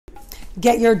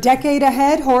Get your decade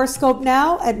ahead horoscope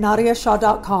now at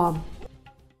nadiyashah.com.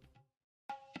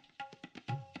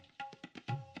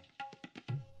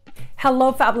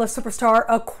 Hello, fabulous superstar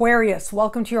Aquarius.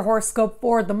 Welcome to your horoscope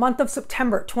for the month of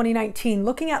September 2019,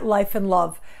 looking at life and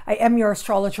love. I am your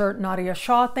astrologer, Nadiya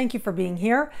Shah. Thank you for being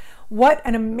here. What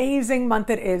an amazing month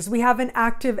it is. We have an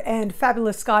active and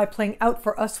fabulous sky playing out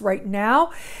for us right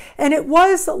now. And it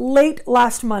was late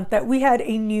last month that we had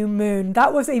a new moon.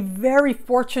 That was a very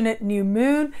fortunate new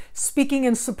moon, speaking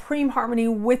in supreme harmony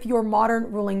with your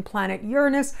modern ruling planet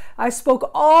Uranus. I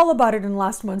spoke all about it in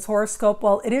last month's horoscope.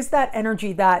 Well, it is that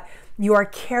energy that you are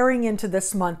carrying into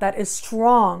this month that is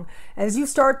strong as you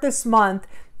start this month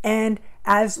and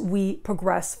as we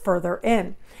progress further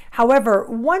in. However,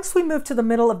 once we move to the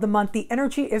middle of the month, the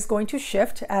energy is going to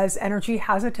shift, as energy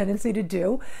has a tendency to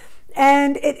do,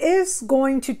 and it is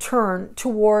going to turn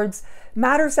towards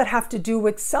matters that have to do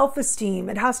with self-esteem.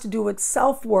 It has to do with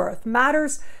self-worth,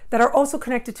 matters that are also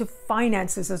connected to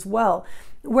finances as well.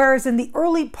 Whereas in the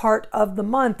early part of the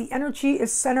month, the energy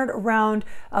is centered around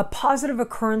positive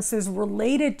occurrences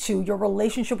related to your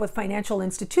relationship with financial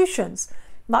institutions.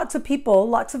 Lots of people,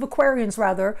 lots of Aquarians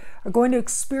rather, are going to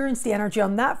experience the energy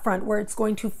on that front where it's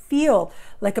going to feel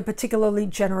like a particularly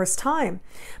generous time.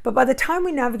 But by the time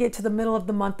we navigate to the middle of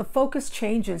the month, the focus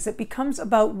changes. It becomes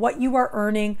about what you are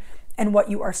earning and what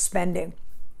you are spending.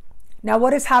 Now,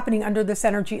 what is happening under this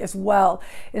energy as well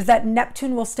is that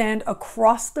Neptune will stand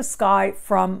across the sky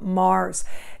from Mars.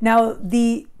 Now,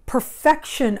 the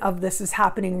perfection of this is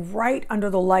happening right under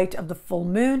the light of the full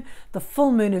moon. The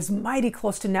full moon is mighty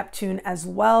close to Neptune as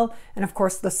well. And of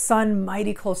course, the sun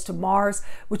mighty close to Mars,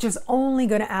 which is only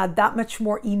going to add that much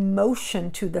more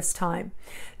emotion to this time.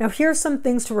 Now, here's some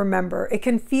things to remember. It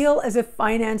can feel as if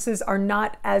finances are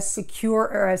not as secure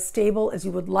or as stable as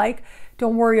you would like.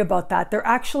 Don't worry about that. There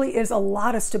actually is a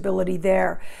lot of stability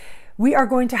there. We are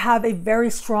going to have a very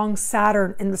strong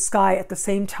Saturn in the sky at the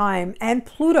same time, and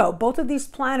Pluto. Both of these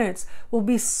planets will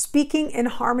be speaking in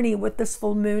harmony with this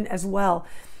full moon as well.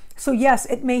 So yes,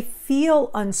 it may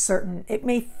feel uncertain. It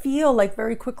may feel like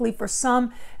very quickly for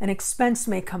some, an expense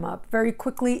may come up. Very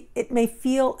quickly, it may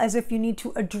feel as if you need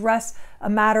to address a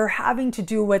matter having to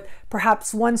do with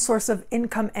perhaps one source of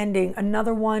income ending,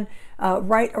 another one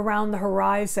right around the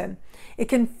horizon. It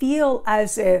can feel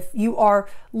as if you are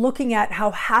looking at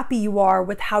how happy you are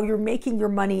with how you're making your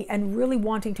money and really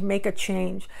wanting to make a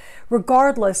change.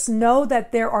 Regardless, know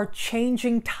that there are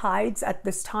changing tides at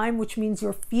this time, which means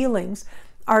your feelings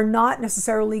are not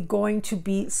necessarily going to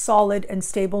be solid and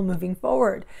stable moving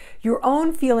forward. Your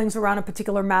own feelings around a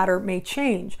particular matter may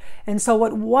change. And so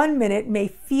what one minute may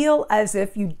feel as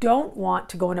if you don't want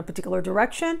to go in a particular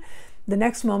direction, the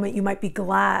next moment you might be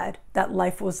glad that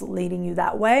life was leading you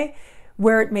that way.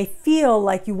 Where it may feel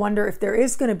like you wonder if there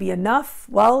is going to be enough,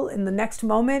 well, in the next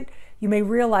moment, you may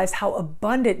realize how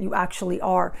abundant you actually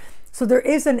are. So there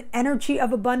is an energy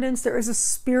of abundance. There is a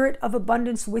spirit of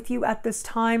abundance with you at this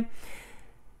time.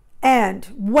 And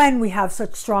when we have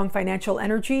such strong financial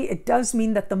energy, it does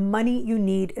mean that the money you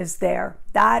need is there.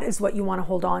 That is what you want to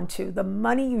hold on to. The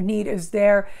money you need is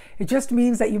there. It just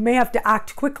means that you may have to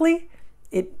act quickly.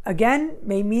 It, again,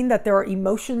 may mean that there are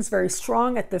emotions very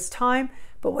strong at this time,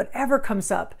 but whatever comes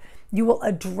up, you will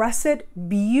address it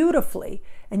beautifully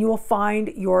and you will find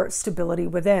your stability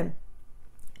within.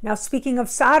 Now, speaking of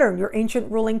Saturn, your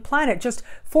ancient ruling planet, just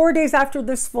 4 days after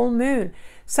this full moon,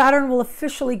 Saturn will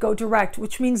officially go direct,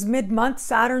 which means mid-month,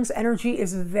 Saturn's energy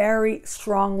is very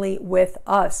strongly with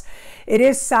us. It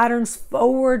is Saturn's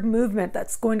forward movement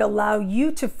that's going to allow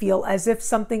you to feel as if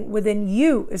something within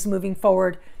you is moving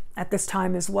forward at this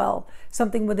time as well.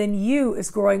 Something within you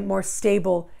is growing more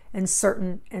stable and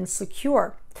certain and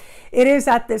secure. It is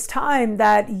at this time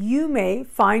that you may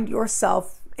find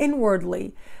yourself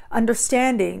inwardly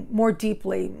understanding more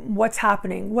deeply what's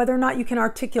happening, whether or not you can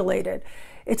articulate it.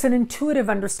 It's an intuitive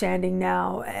understanding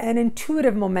now, an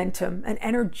intuitive momentum, an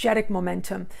energetic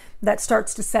momentum that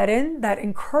starts to set in that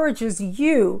encourages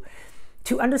you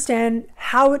to understand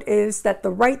how it is that the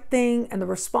right thing and the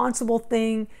responsible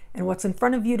thing and what's in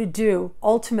front of you to do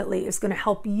ultimately is going to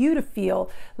help you to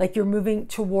feel like you're moving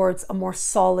towards a more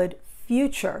solid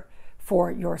future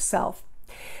for yourself.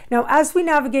 Now, as we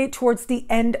navigate towards the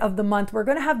end of the month, we're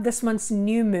going to have this month's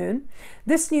new moon.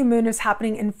 This new moon is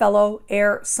happening in fellow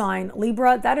air sign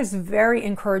Libra. That is very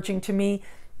encouraging to me.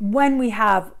 When we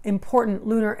have important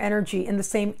lunar energy in the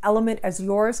same element as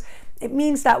yours, it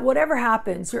means that whatever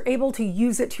happens, you're able to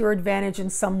use it to your advantage in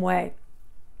some way.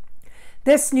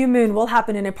 This new moon will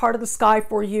happen in a part of the sky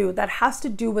for you that has to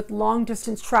do with long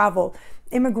distance travel,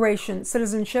 immigration,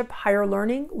 citizenship, higher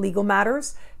learning, legal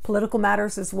matters, political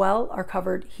matters as well are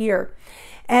covered here.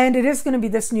 And it is going to be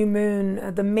this new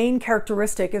moon. The main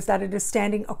characteristic is that it is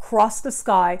standing across the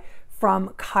sky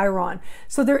from Chiron.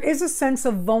 So there is a sense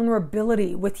of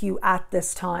vulnerability with you at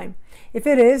this time. If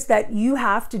it is that you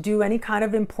have to do any kind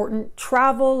of important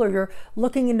travel, or you're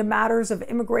looking into matters of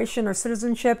immigration or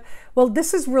citizenship, well,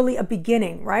 this is really a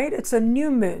beginning, right? It's a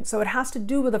new moon, so it has to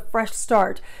do with a fresh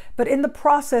start. But in the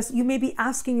process, you may be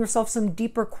asking yourself some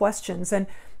deeper questions and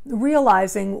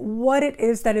realizing what it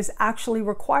is that is actually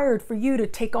required for you to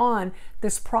take on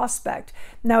this prospect.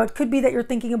 Now, it could be that you're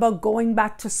thinking about going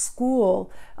back to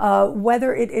school,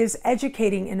 whether it is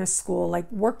educating in a school,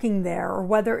 like working there, or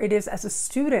whether it is as a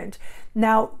student.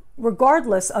 Now,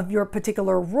 regardless of your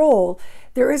particular role,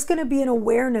 there is going to be an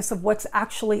awareness of what's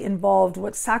actually involved,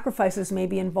 what sacrifices may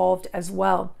be involved as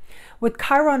well. With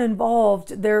Chiron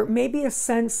involved, there may be a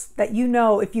sense that, you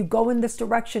know, if you go in this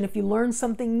direction, if you learn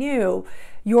something new,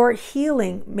 your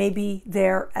healing may be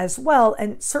there as well,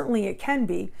 and certainly it can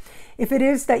be. If it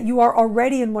is that you are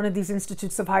already in one of these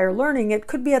institutes of higher learning, it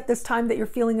could be at this time that you're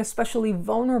feeling especially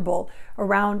vulnerable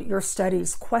around your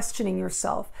studies, questioning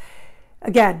yourself.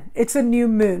 Again, it's a new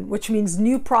moon, which means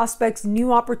new prospects,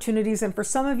 new opportunities, and for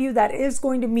some of you, that is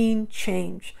going to mean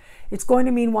change. It's going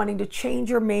to mean wanting to change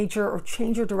your major or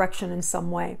change your direction in some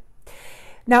way.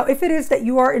 Now, if it is that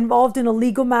you are involved in a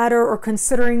legal matter or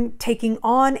considering taking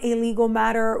on a legal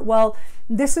matter, well,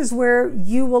 this is where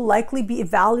you will likely be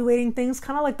evaluating things,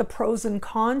 kind of like the pros and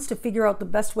cons, to figure out the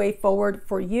best way forward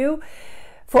for you.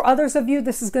 For others of you,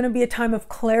 this is going to be a time of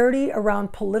clarity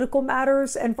around political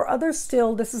matters. And for others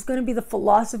still, this is going to be the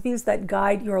philosophies that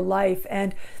guide your life.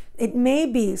 And it may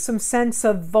be some sense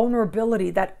of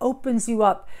vulnerability that opens you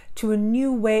up to a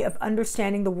new way of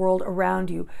understanding the world around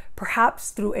you,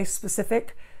 perhaps through a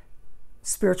specific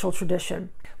spiritual tradition.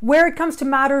 Where it comes to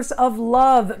matters of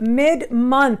love,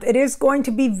 mid-month, it is going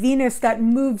to be Venus that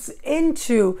moves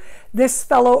into this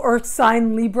fellow earth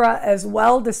sign Libra as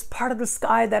well, this part of the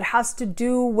sky that has to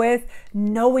do with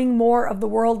knowing more of the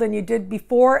world than you did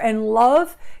before, and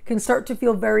love can start to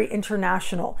feel very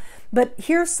international. But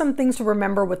here's some things to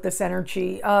remember with this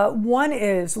energy. One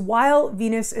is, while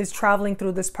Venus is traveling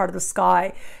through this part of the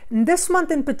sky, this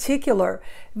month in particular,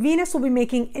 Venus will be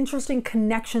making interesting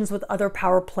connections with other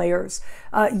power players.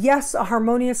 Yes, a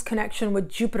harmonious connection with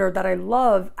Jupiter that I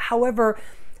love. However,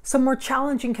 some more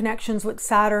challenging connections with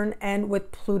Saturn and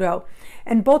with Pluto.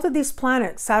 And both of these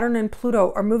planets, Saturn and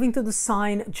Pluto, are moving through the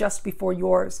sign just before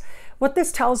yours. What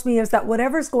this tells me is that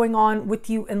whatever's going on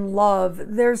with you in love,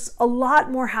 there's a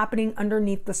lot more happening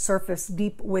underneath the surface,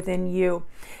 deep within you.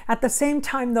 At the same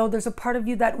time, though, there's a part of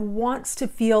you that wants to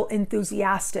feel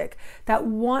enthusiastic, that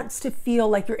wants to feel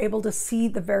like you're able to see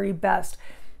the very best.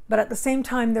 But at the same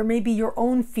time, there may be your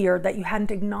own fear that you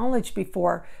hadn't acknowledged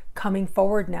before coming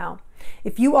forward now.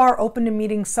 If you are open to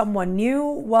meeting someone new,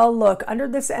 well, look, under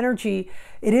this energy,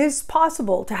 it is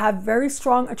possible to have very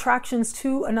strong attractions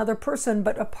to another person,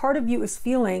 but a part of you is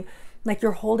feeling like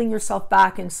you're holding yourself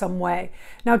back in some way.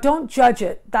 Now, don't judge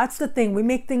it. That's the thing. We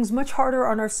make things much harder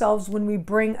on ourselves when we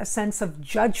bring a sense of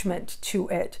judgment to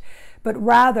it. But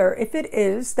rather, if it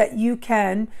is that you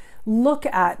can look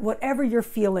at whatever you're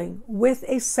feeling with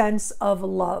a sense of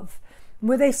love,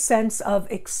 with a sense of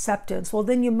acceptance, well,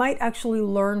 then you might actually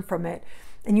learn from it.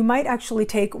 And you might actually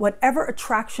take whatever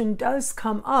attraction does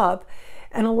come up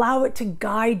and allow it to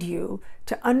guide you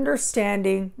to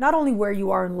understanding not only where you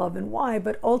are in love and why,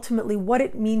 but ultimately what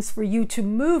it means for you to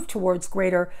move towards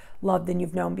greater love than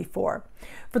you've known before.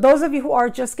 For those of you who are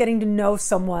just getting to know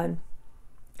someone,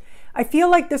 I feel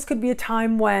like this could be a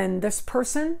time when this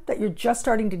person that you're just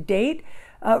starting to date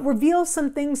reveals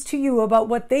some things to you about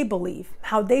what they believe,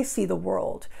 how they see the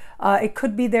world. It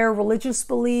could be their religious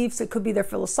beliefs, it could be their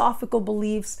philosophical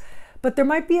beliefs, but there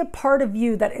might be a part of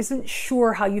you that isn't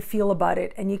sure how you feel about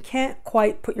it, and you can't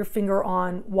quite put your finger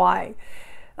on why.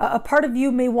 A part of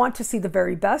you may want to see the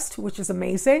very best, which is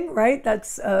amazing, right?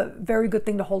 That's a very good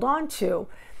thing to hold on to.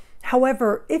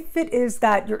 However, if it is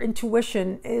that your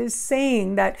intuition is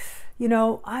saying that, you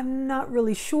know, I'm not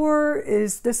really sure,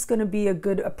 is this going to be a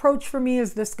good approach for me?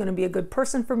 Is this going to be a good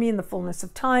person for me in the fullness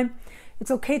of time?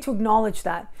 It's okay to acknowledge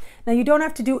that. Now, you don't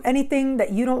have to do anything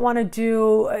that you don't want to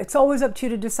do. It's always up to you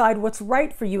to decide what's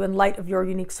right for you in light of your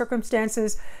unique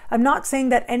circumstances. I'm not saying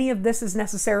that any of this is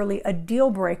necessarily a deal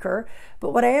breaker,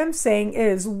 but what I am saying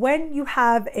is when you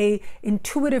have an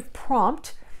intuitive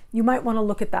prompt, you might want to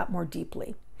look at that more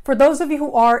deeply. For those of you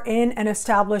who are in an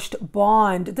established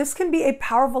bond, this can be a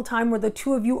powerful time where the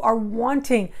two of you are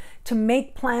wanting to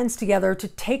make plans together, to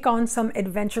take on some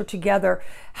adventure together.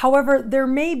 However, there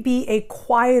may be a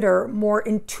quieter, more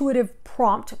intuitive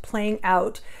prompt playing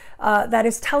out. that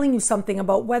is telling you something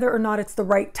about whether or not it's the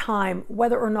right time,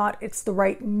 whether or not it's the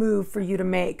right move for you to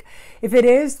make. If it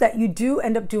is that you do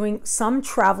end up doing some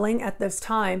traveling at this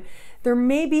time, there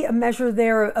may be a measure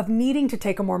there of needing to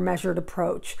take a more measured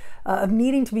approach, of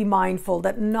needing to be mindful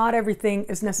that not everything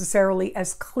is necessarily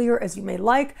as clear as you may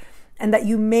like, and that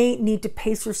you may need to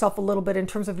pace yourself a little bit in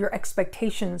terms of your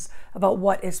expectations about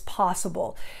what is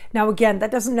possible. Now, again,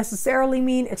 that doesn't necessarily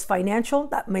mean it's financial.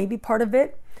 That may be part of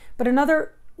it, but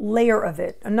another layer of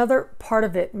it, another part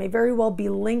of it may very well be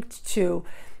linked to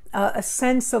a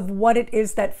sense of what it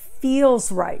is that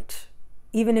feels right,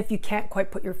 even if you can't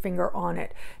quite put your finger on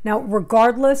it. Now,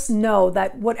 regardless, know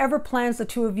that whatever plans the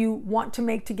two of you want to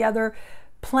make together,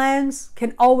 plans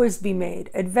can always be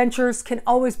made. Adventures can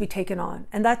always be taken on.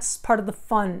 And that's part of the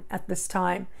fun at this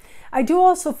time. I do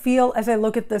also feel, as I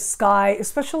look at the sky,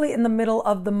 especially in the middle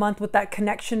of the month with that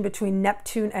connection between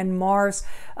Neptune and Mars,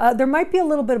 there might be a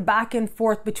little bit of back and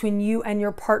forth between you and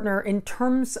your partner in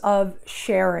terms of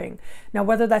sharing. Now,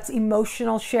 whether that's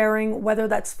emotional sharing, whether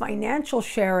that's financial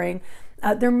sharing,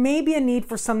 there may be a need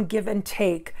for some give and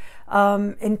take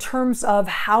in terms of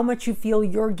how much you feel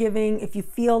you're giving, if you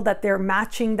feel that they're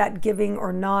matching that giving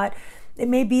or not. It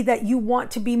may be that you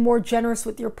want to be more generous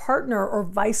with your partner or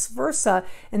vice versa,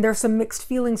 and there's some mixed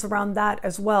feelings around that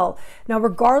as well. Now,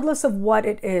 regardless of what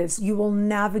it is, you will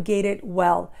navigate it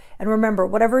well. And remember,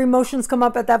 whatever emotions come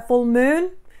up at that full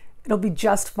moon, it'll be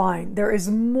just fine. There is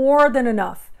more than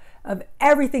enough of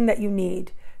everything that you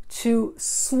need to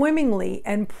swimmingly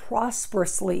and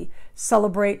prosperously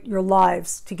celebrate your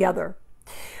lives together.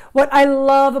 What I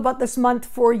love about this month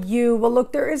for you, well,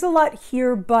 look, there is a lot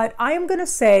here, but I am going to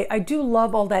say I do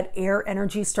love all that air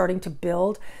energy starting to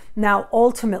build. Now,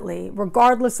 ultimately,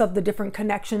 regardless of the different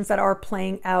connections that are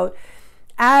playing out,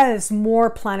 as more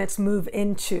planets move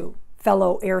into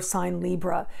fellow air sign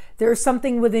Libra, there is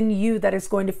something within you that is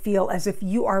going to feel as if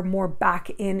you are more back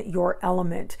in your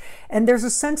element. And there's a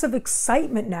sense of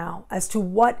excitement now as to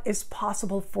what is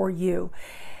possible for you.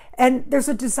 And there's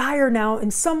a desire now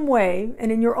in some way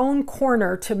and in your own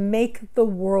corner to make the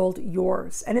world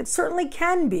yours. And it certainly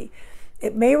can be.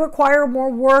 It may require more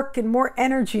work and more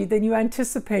energy than you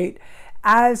anticipate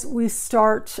as we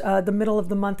start the middle of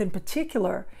the month in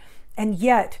particular. And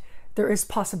yet there is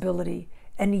possibility.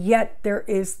 And yet there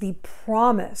is the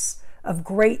promise of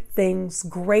great things,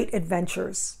 great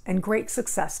adventures, and great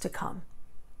success to come.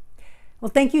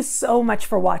 Well, thank you so much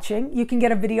for watching. You can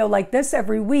get a video like this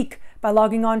every week by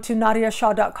logging on to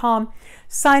nadiyashah.com.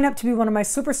 Sign up to be one of my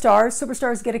superstars.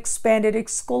 Superstars get expanded,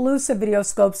 exclusive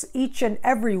videoscopes each and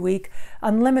every week,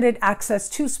 unlimited access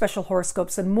to special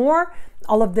horoscopes and more.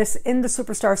 All of this in the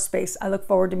superstar space. I look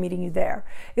forward to meeting you there.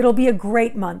 It'll be a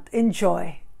great month.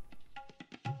 Enjoy.